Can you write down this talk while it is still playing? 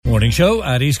Morning show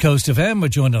at East Coast FM. We're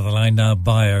joined on the line now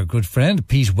by our good friend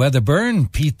Pete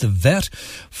Weatherburn, Pete the vet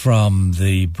from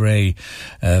the Bray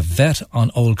Vet on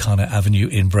Old Connor Avenue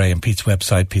in Bray, and Pete's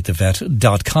website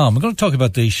petethevet.com. We're going to talk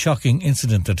about the shocking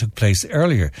incident that took place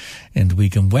earlier in the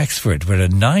week in Wexford, where a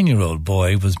 9-year-old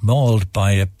boy was mauled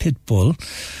by a pit bull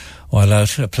while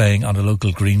out playing on a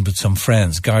local green with some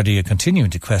friends. Gardaí are continuing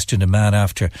to question a man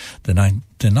after the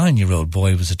 9-year-old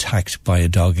boy was attacked by a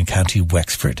dog in County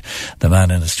Wexford. The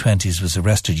man in his 20s was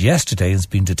arrested yesterday and has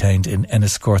been detained in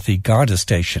Enniscorthy Garda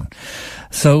Station.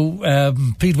 So,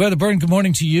 Pete Weatherburn, good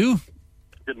morning to you.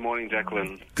 Good morning,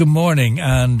 Declan. Good morning.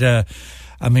 And,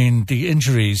 the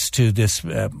injuries to this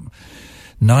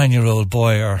 9-year-old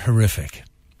boy are horrific.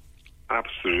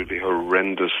 Absolutely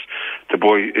horrendous. The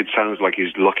boy, it sounds like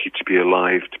he's lucky to be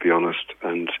alive, to be honest,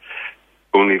 and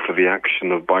only for the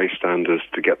action of bystanders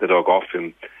to get the dog off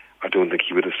him, I don't think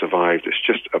he would have survived. It's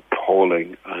just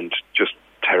appalling and just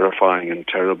terrifying and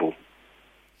terrible.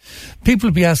 People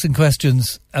will be asking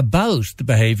questions about the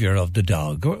behaviour of the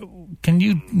dog. Can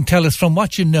you tell us from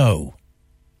what you know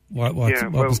what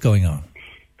was going on?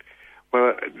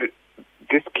 Well,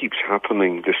 this keeps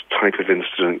happening. This type of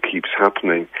incident keeps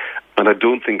happening, and I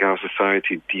don't think our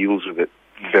society deals with it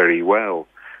very well.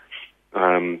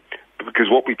 Because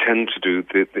what we tend to do,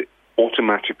 the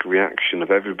automatic reaction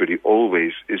of everybody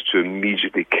always is to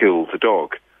immediately kill the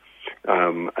dog.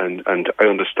 And I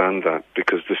understand that,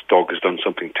 because this dog has done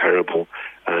something terrible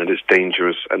and it's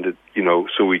dangerous, and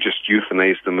so we just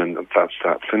euthanize them and that's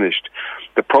that finished.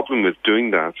 The problem with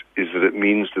doing that is that it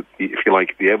means that, if you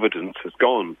like, the evidence has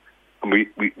gone. And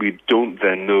we don't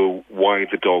then know why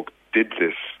the dog did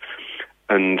this.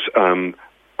 And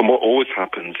what always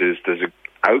happens is there's an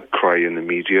outcry in the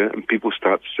media, and people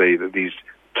start to say that these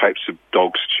types of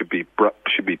dogs should be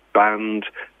banned,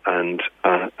 and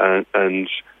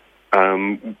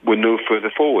we're no further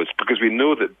forwards, because we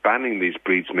know that banning these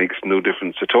breeds makes no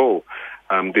difference at all.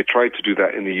 They tried to do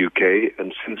that in the UK,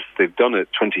 and since they've done it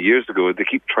 20 years ago, they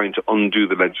keep trying to undo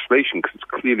the legislation because it's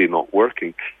clearly not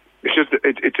working. It's just that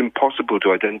it's impossible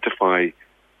to identify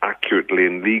accurately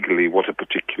and legally what a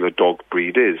particular dog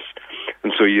breed is.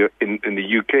 And so in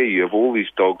the UK, you have all these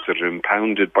dogs that are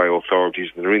impounded by authorities,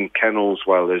 and they're in kennels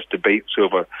while there's debates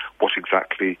over what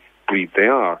exactly breed they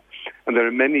are. And there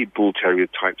are many bull terrier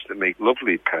types that make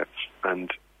lovely pets.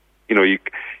 And,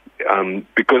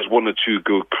 because one or two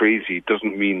go crazy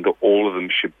doesn't mean that all of them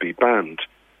should be banned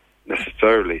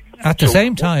necessarily. At the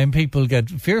same time, people get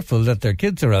fearful that their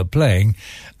kids are out playing,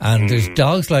 and there's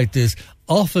dogs like this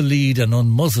off a lead and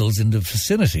unmuzzled in the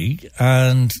vicinity,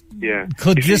 and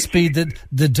could this be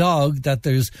the dog that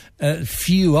there's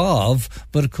few of,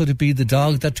 but could it be the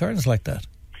dog that turns like that?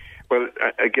 Well,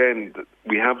 again,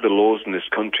 we have the laws in this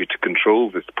country to control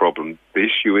this problem. The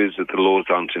issue is that the laws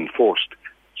aren't enforced.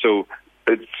 So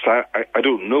I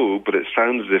don't know, but it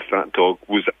sounds as if that dog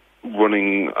was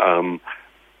running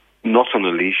not on a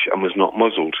leash and was not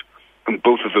muzzled. And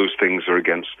both of those things are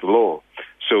against the law.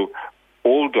 So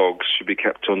all dogs should be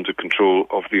kept under control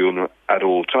of the owner at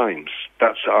all times.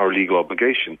 That's our legal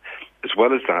obligation. As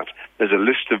well as that, there's a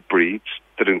list of breeds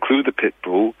that include the pit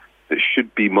bull that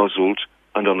should be muzzled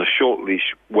and on a short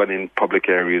leash when in public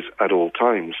areas at all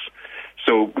times.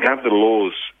 So we have the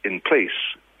laws in place,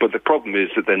 but the problem is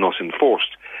that they're not enforced.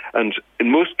 And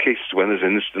in most cases, when there's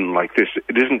an incident like this,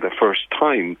 it isn't the first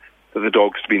time that the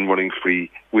dog's been running free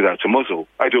without a muzzle.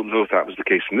 I don't know if that was the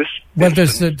case in this. Well,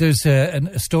 there's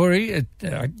a story,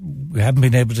 we haven't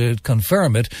been able to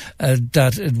confirm it,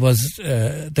 that it was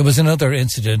there was another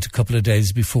incident a couple of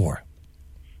days before.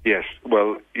 Yes,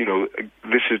 well,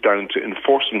 this is down to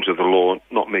enforcement of the law,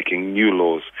 not making new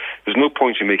laws. There's no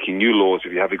point in making new laws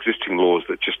if you have existing laws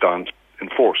that just aren't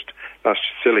enforced. That's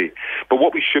silly. But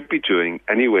what we should be doing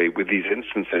anyway with these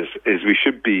instances is we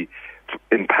should be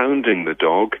impounding the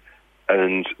dog,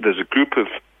 and there's a group of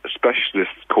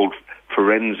specialists called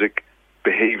forensic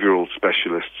behavioural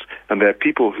specialists, and they're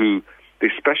people who they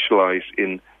specialise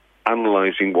in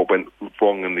analysing what went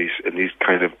wrong in these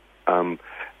kind of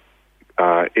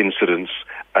incidents,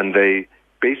 and they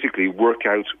basically work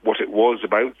out what it was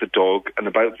about the dog and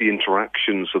about the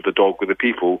interactions of the dog with the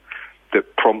people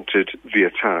that prompted the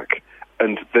attack.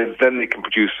 And then they can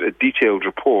produce a detailed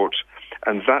report,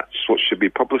 and that's what should be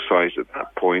publicised at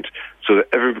that point, so that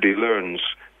everybody learns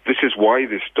this is why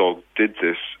this dog did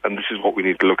this, and this is what we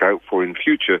need to look out for in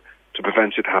future to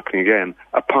prevent it happening again,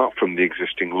 apart from the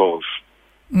existing laws.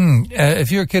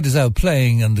 If your kid is out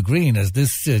playing on the green, as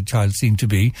this child seemed to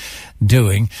be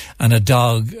doing, and a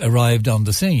dog arrived on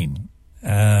the scene,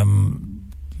 how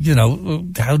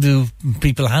do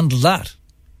people handle that?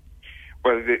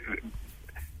 Well,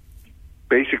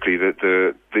 basically that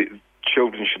the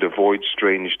children should avoid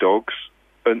strange dogs.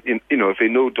 And, if they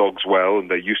know dogs well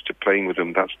and they're used to playing with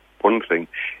them, that's one thing.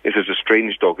 If there's a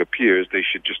strange dog appears, they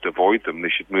should just avoid them. They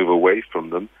should move away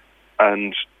from them.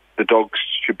 And the dogs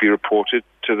should be reported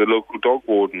to the local dog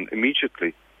warden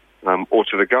immediately, or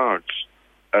to the guards.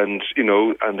 And,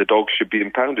 and the dogs should be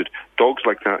impounded. Dogs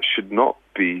like that should not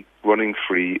be running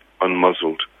free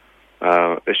unmuzzled.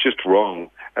 It's just wrong.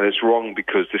 And it's wrong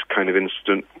because this kind of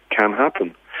incident can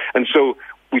happen. And so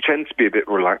we tend to be a bit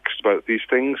relaxed about these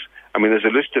things. I mean, there's a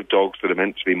list of dogs that are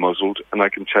meant to be muzzled, and I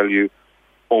can tell you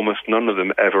almost none of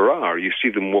them ever are. You see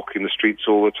them walking the streets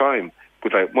all the time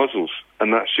without muzzles,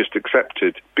 and that's just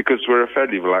accepted because we're a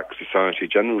fairly relaxed society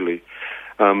generally.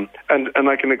 And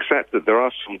I can accept that there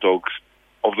are some dogs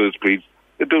of those breeds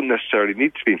that don't necessarily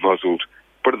need to be muzzled.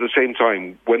 But at the same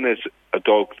time, when there's a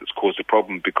dog that's caused a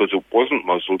problem because it wasn't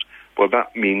muzzled, well,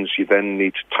 that means you then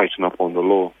need to tighten up on the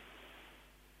law.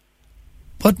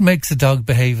 What makes a dog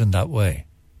behave in that way?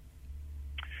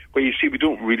 Well, you see, we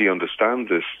don't really understand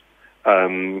this.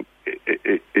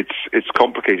 It's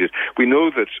complicated. We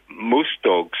know that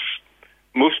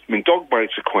dog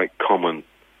bites are quite common,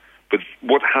 but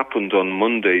what happened on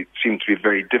Monday seemed to be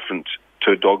very different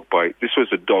to a dog bite. This was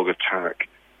a dog attack.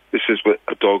 This is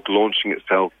a dog launching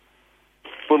itself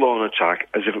full-on attack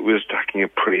as if it was attacking a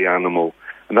prey animal,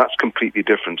 and that's completely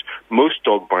different. Most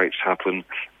dog bites happen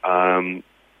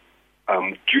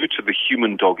due to the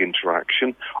human-dog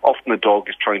interaction. Often the dog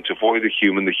is trying to avoid the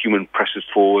human presses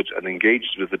forward and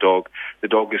engages with the dog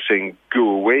is saying, go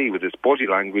away with its body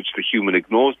language, the human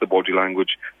ignores the body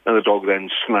language, and the dog then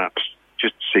snaps,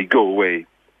 just to say, go away.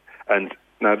 And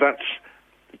now that's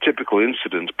a typical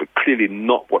incident, but clearly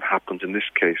not what happened in this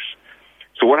case.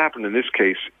 So what happened in this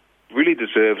case really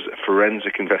deserves a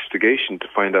forensic investigation to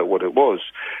find out what it was.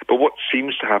 But what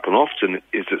seems to happen often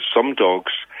is that some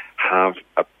dogs have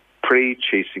a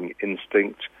prey-chasing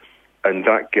instinct, and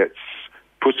that gets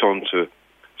put onto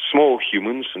small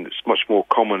humans, and it's much more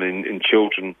common in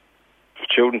children, for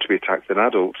children to be attacked than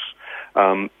adults.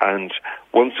 And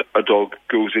once a dog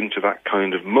goes into that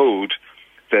kind of mode,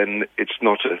 then it's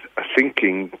not a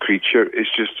thinking creature,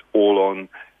 it's just all on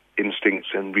instincts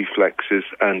and reflexes,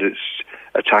 and it's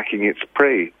attacking its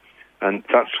prey. And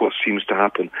that's what seems to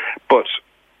happen. But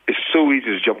it's so easy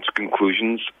to jump to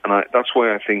conclusions, and that's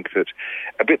why I think that,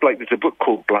 a bit like there's a book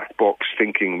called Black Box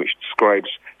Thinking, which describes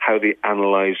how they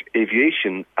analyse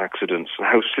aviation accidents and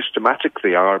how systematic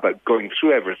they are about going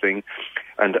through everything,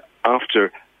 and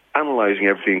after analysing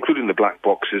everything, including the black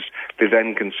boxes, they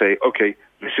then can say, okay,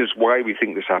 this is why we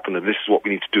think this happened, and this is what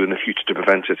we need to do in the future to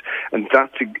prevent it. And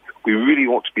we really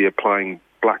ought to be applying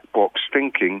black box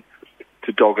thinking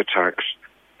to dog attacks.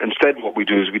 Instead, what we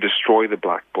do is we destroy the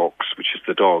black box, which is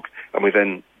the dog, and we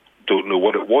then don't know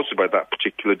what it was about that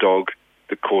particular dog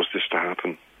that caused this to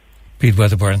happen. Pete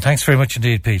Wedderburn, thanks very much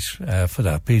indeed, Pete, for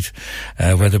that. Pete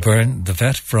Wedderburn, the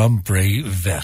vet from Bray Vet.